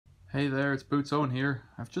Hey there, it's Boots Owen here.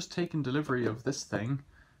 I've just taken delivery of this thing.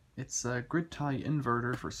 It's a grid tie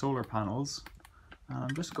inverter for solar panels. And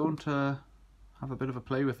I'm just going to have a bit of a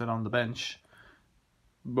play with it on the bench.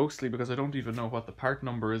 Mostly because I don't even know what the part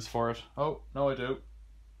number is for it. Oh, no I do.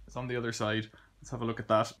 It's on the other side. Let's have a look at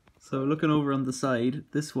that. So looking over on the side,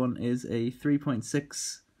 this one is a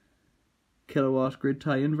 3.6 kilowatt grid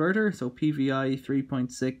tie inverter. So PVI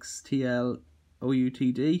 3.6 TL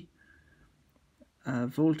OUTD.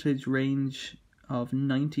 Voltage range of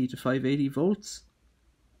 90 to 580 volts,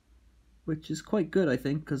 which is quite good I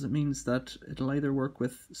think, because it means that it'll either work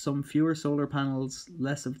with some fewer solar panels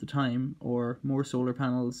less of the time or more solar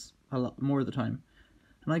panels a lot more of the time.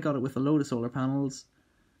 And I got it with a load of solar panels,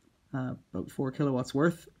 about 4 kilowatts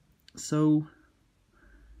worth. So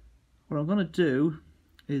what I'm going to do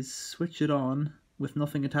is switch it on with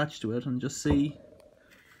nothing attached to it and just see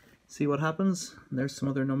what happens. And there's some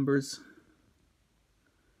other numbers.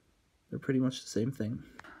 They're pretty much the same thing.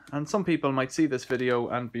 And some people might see this video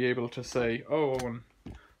and be able to say, oh Owen,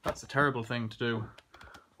 that's a terrible thing to do.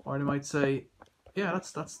 Or they might say, yeah,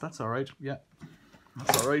 that's alright, yeah.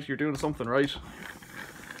 That's alright, you're doing something right.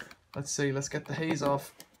 Let's see, let's get the haze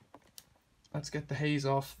off. Let's get the haze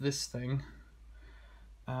off this thing.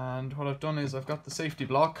 And what I've done is I've got the safety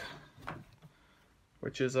block,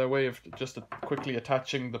 which is a way of just quickly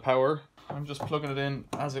attaching the power. I'm just plugging it in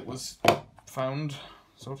as it was found,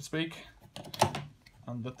 so to speak,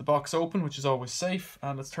 and let the box open, which is always safe,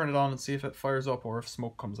 and let's turn it on and see if it fires up or if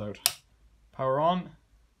smoke comes out. Power on.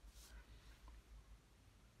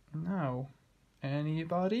 Now,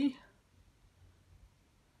 anybody?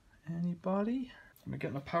 Anybody? Am I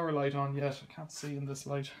getting a power light on yet? I can't see in this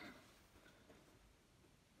light.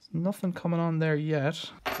 There's nothing coming on there yet.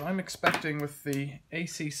 So I'm expecting with the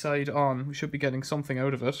AC side on, we should be getting something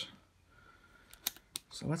out of it.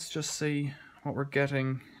 So let's just see what we're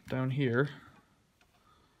getting down here.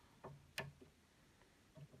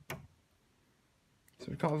 So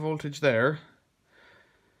we've got a voltage there.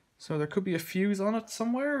 So there could be a fuse on it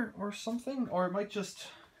somewhere or something, or it might just,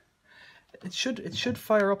 it should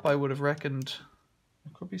fire up, I would have reckoned.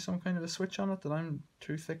 There could be some kind of a switch on it that I'm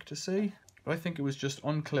too thick to see. But I think it was just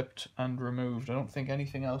unclipped and removed. I don't think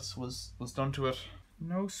anything else was done to it.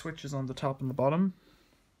 No switches on the top and the bottom.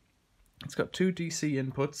 It's got two DC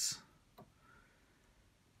inputs.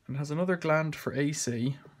 And has another gland for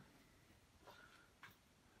AC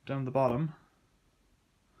down the bottom.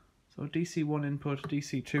 So DC 1 input,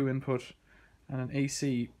 DC 2 input, and an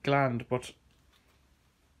AC gland, but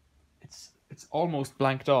it's almost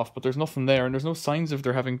blanked off, but there's nothing there, and there's no signs of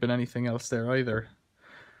there having been anything else there either.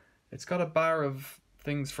 It's got a bar of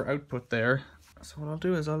things for output there. So what I'll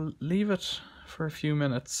do is I'll leave it for a few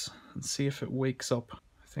minutes and see if it wakes up.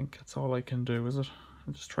 I think that's all I can do, is it?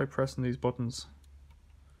 I'll just try pressing these buttons.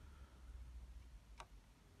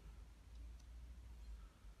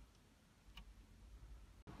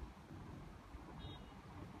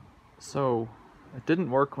 So it didn't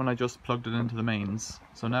work when I just plugged it into the mains.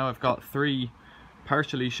 So now I've got 3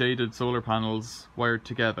 partially shaded solar panels wired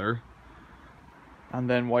together and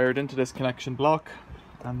then wired into this connection block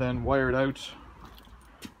and then wired out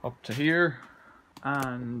up to here.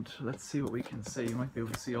 And let's see what we can see. You might be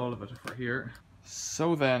able to see all of it if we're here.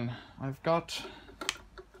 So then I've got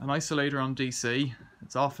an isolator on DC.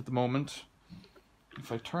 It's off at the moment.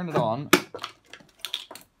 If I turn it on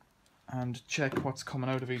and check what's coming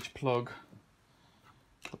out of each plug,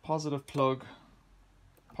 the positive plug,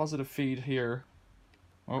 positive feed here,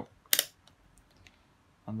 oh,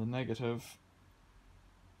 and the negative,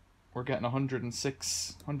 we're getting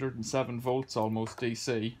 106, 107 volts almost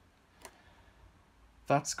DC.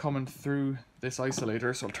 That's coming through this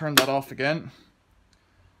isolator, so I'll turn that off again.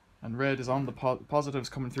 And red is on the positives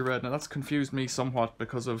coming through red. Now that's confused me somewhat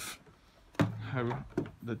because of how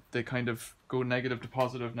they kind of go negative to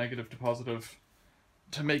positive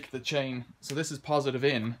to make the chain. So this is positive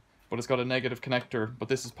in, but it's got a negative connector, but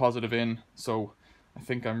this is positive in, so I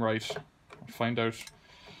think I'm right. I'll find out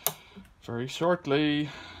very shortly.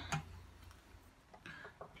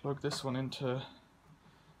 Plug this one into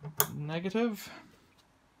negative.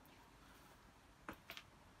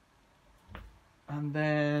 And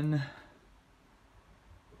then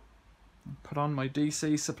put on my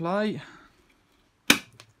DC supply.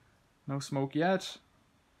 No smoke yet.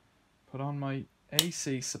 Put on my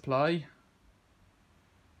AC supply.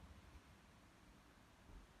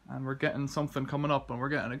 And we're getting something coming up, and we're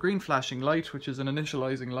getting a green flashing light, which is an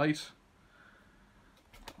initializing light.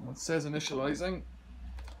 Well, it says initializing.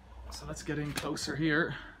 So let's get in closer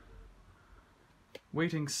here.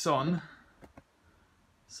 Waiting sun.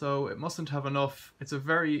 So it mustn't have enough. It's a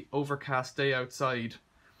very overcast day outside.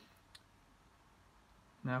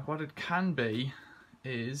 Now what it can be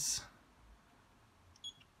is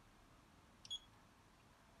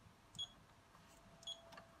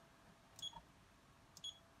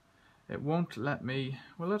it won't let me,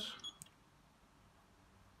 will it?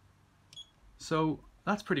 So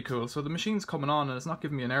that's pretty cool. So the machine's coming on and it's not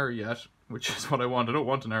giving me an error yet, which is what I want. I don't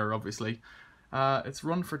want an error, obviously. It's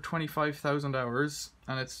run for 25,000 hours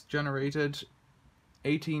and it's generated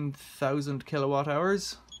 18,000 kilowatt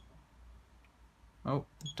hours. Oh,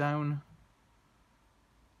 down.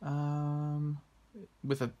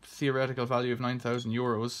 With a theoretical value of 9,000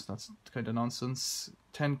 euros. That's kind of nonsense.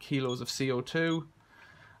 10 kilos of CO2.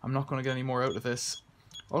 I'm not going to get any more out of this.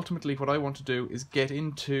 Ultimately, what I want to do is get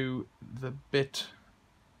into the bit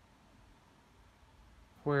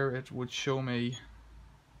where it would show me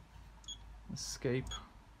escape.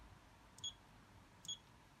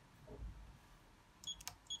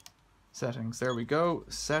 Settings, there we go.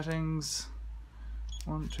 Settings.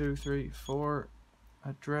 1, 2, 3, 4.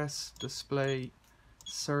 Address, display,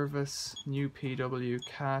 service, new PW,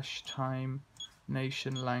 cache, time,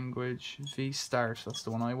 nation, language, V-start. That's the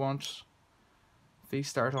one I want.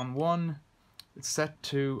 V-start on 1. It's set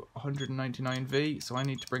to 199V, so I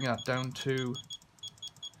need to bring that down to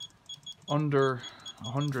under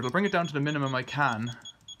 100. I'll bring it down to the minimum I can.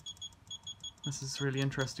 This is really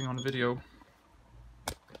interesting on video.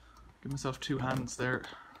 Give myself 2 hands there.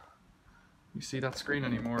 You see that screen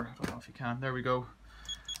anymore? I don't know if you can. There we go.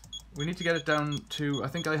 We need to get it down to, I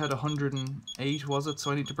think I had 108, was it? So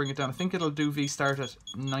I need to bring it down. I think it'll do V-start at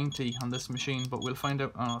 90 on this machine, but we'll find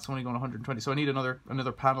out. Oh, it's only going 120. So I need another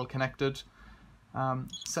panel connected.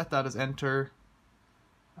 Set that as enter.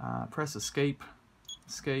 Press escape,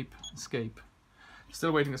 escape, escape.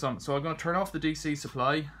 Still waiting this on. So I'm going to turn off the DC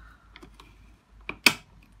supply.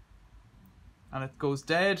 And it goes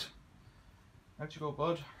dead. Out you go,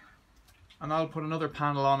 bud. And I'll put another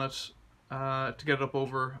panel on it to get it up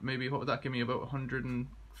over, maybe, what would that give me, about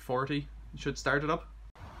 140? It should start it up.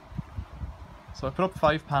 So I put up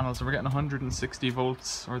 5 panels, so we're getting 160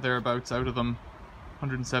 volts or thereabouts out of them.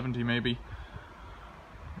 170 maybe.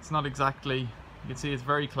 It's not exactly, you can see it's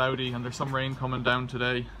very cloudy and there's some rain coming down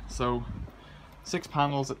today. So 6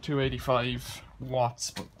 panels at 285 watts,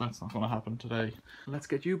 but that's not going to happen today. Let's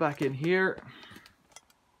get you back in here.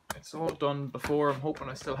 It's all done before. I'm hoping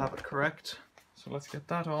I still have it correct. So let's get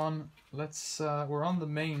that on. Let's we're on the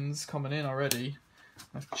mains coming in already.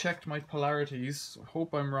 I've checked my polarities. I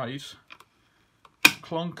hope I'm right.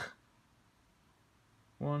 Clunk.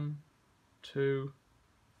 1, 2,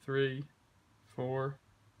 3, 4,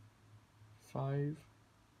 5,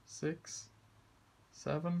 6,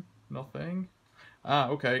 7. Nothing. Ah,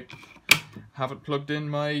 okay. Haven't plugged in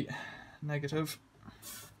my negative.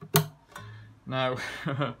 Now,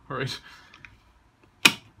 right.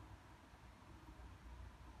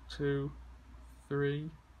 2, 3,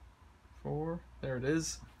 4. There it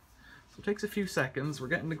is. So it takes a few seconds. We're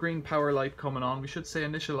getting the green power light coming on. We should say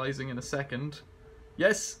initializing in a second.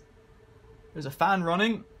 Yes! There's a fan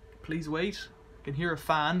running. Please wait. I can hear a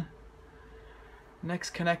fan.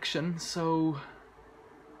 Next connection. So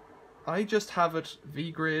I just have it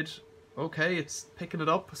V-grid. Okay, it's picking it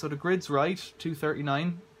up. So the grid's right.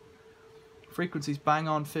 239. Frequency's bang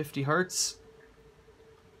on 50 Hertz.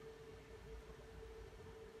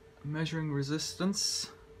 Measuring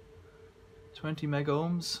resistance. 20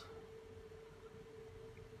 megohms.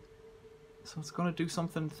 So it's going to do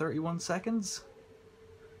something in 31 seconds.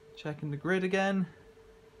 Checking the grid again.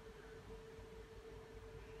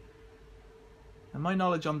 And my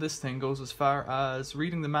knowledge on this thing goes as far as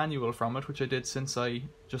reading the manual from it, which I did since I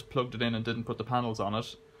just plugged it in and didn't put the panels on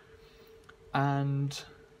it. And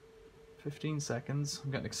 15 seconds.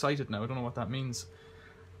 I'm getting excited now, I don't know what that means.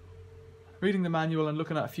 Reading the manual and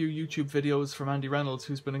looking at a few YouTube videos from Andy Reynolds,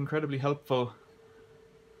 who's been incredibly helpful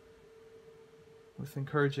with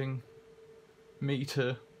encouraging me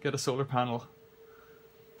to get a solar panel.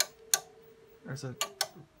 There's a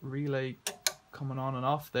relay coming on and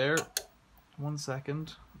off there. 1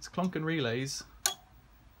 second. It's clunking relays.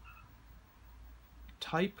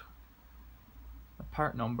 Type a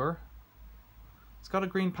part number. It's got a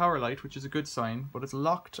green power light, which is a good sign, but it's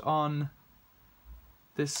locked on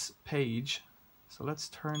this page. So let's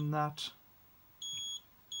turn that.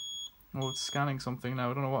 Oh, it's scanning something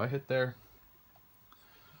now. I don't know what I hit there.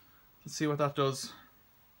 Let's see what that does.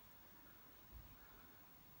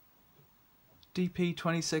 DP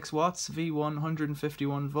 26 watts, V1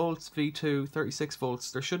 151 volts, V2 36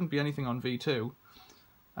 volts. There shouldn't be anything on V2.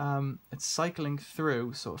 It's cycling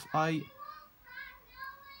through, so if I...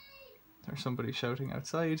 There's somebody shouting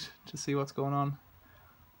outside to see what's going on.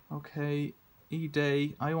 Okay, E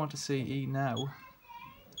day, I want to see E now.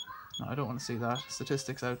 No, I don't want to see that.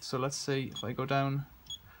 Statistics out. So let's see if I go down.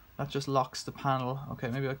 That just locks the panel. Okay,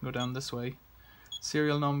 maybe I can go down this way.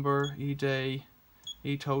 Serial number, E-day,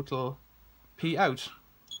 E-total, P-out.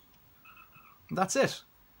 That's it.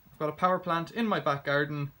 I've got a power plant in my back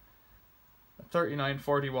garden at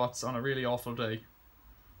 39-40 watts on a really awful day.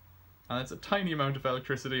 And it's a tiny amount of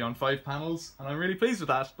electricity on 5 panels, and I'm really pleased with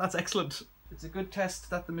that. That's excellent. It's a good test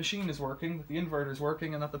that the machine is working, that the inverter is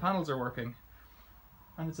working, and that the panels are working.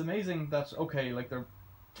 And it's amazing that, okay, like they're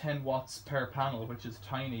 10 watts per panel, which is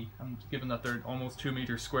tiny, and given that they're almost 2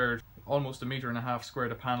 meters squared, almost 1.5 meters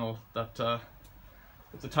squared a panel, that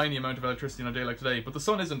it's a tiny amount of electricity on a day like today. But the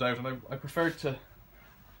sun isn't out, and I preferred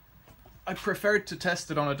to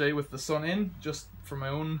test it on a day with the sun in, just for my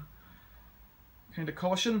own kind of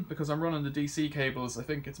caution, because I'm running the DC cables. I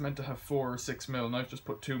think it's meant to have 4 or 6 mil, and I've just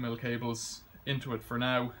put 2 mil cables into it for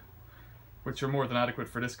now, which are more than adequate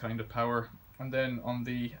for this kind of power. And then on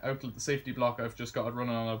the outlet, the safety block, I've just got it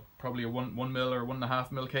running on probably a 1 mil or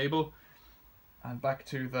 1.5 mil cable, and back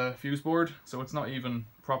to the fuse board. So it's not even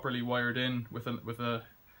properly wired in with a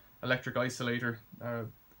electric isolator,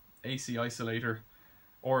 AC isolator,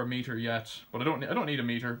 or a meter yet. But I don't need a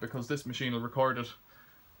meter because this machine will record it.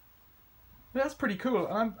 But that's pretty cool,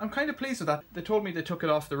 and I'm kind of pleased with that. They told me they took it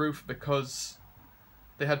off the roof because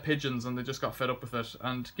they had pigeons and they just got fed up with it.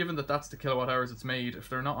 And given that that's the kilowatt hours it's made, if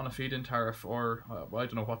they're not on a feed-in tariff, or well, I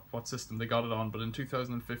don't know what system they got it on, but in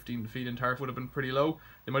 2015 the feed-in tariff would have been pretty low.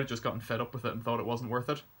 They might have just gotten fed up with it and thought it wasn't worth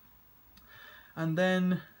it. And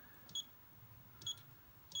then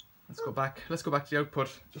let's go back to the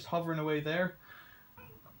output, just hovering away there.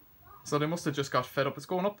 So they must have just got fed up. It's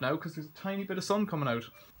going up now because there's a tiny bit of sun coming out,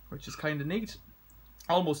 which is kind of neat.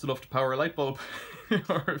 Almost enough to power a light bulb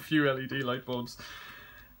or a few LED light bulbs.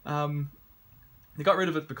 They got rid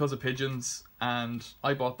of it because of pigeons, and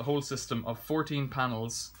I bought the whole system of 14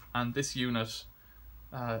 panels and this unit,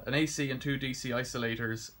 an AC and 2 DC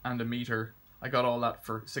isolators and a meter. I got all that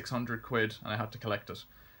for 600 quid, and I had to collect it.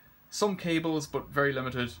 Some cables, but very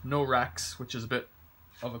limited. No racks, which is a bit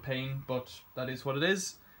of a pain, but that is what it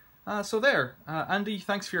is. So there, Andy,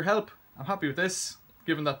 thanks for your help. I'm happy with this,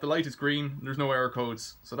 given that the light is green, there's no error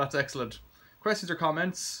codes, so that's excellent. Questions or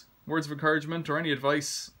comments, words of encouragement, or any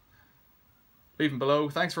advice, leave them below.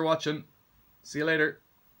 Thanks for watching. See you later.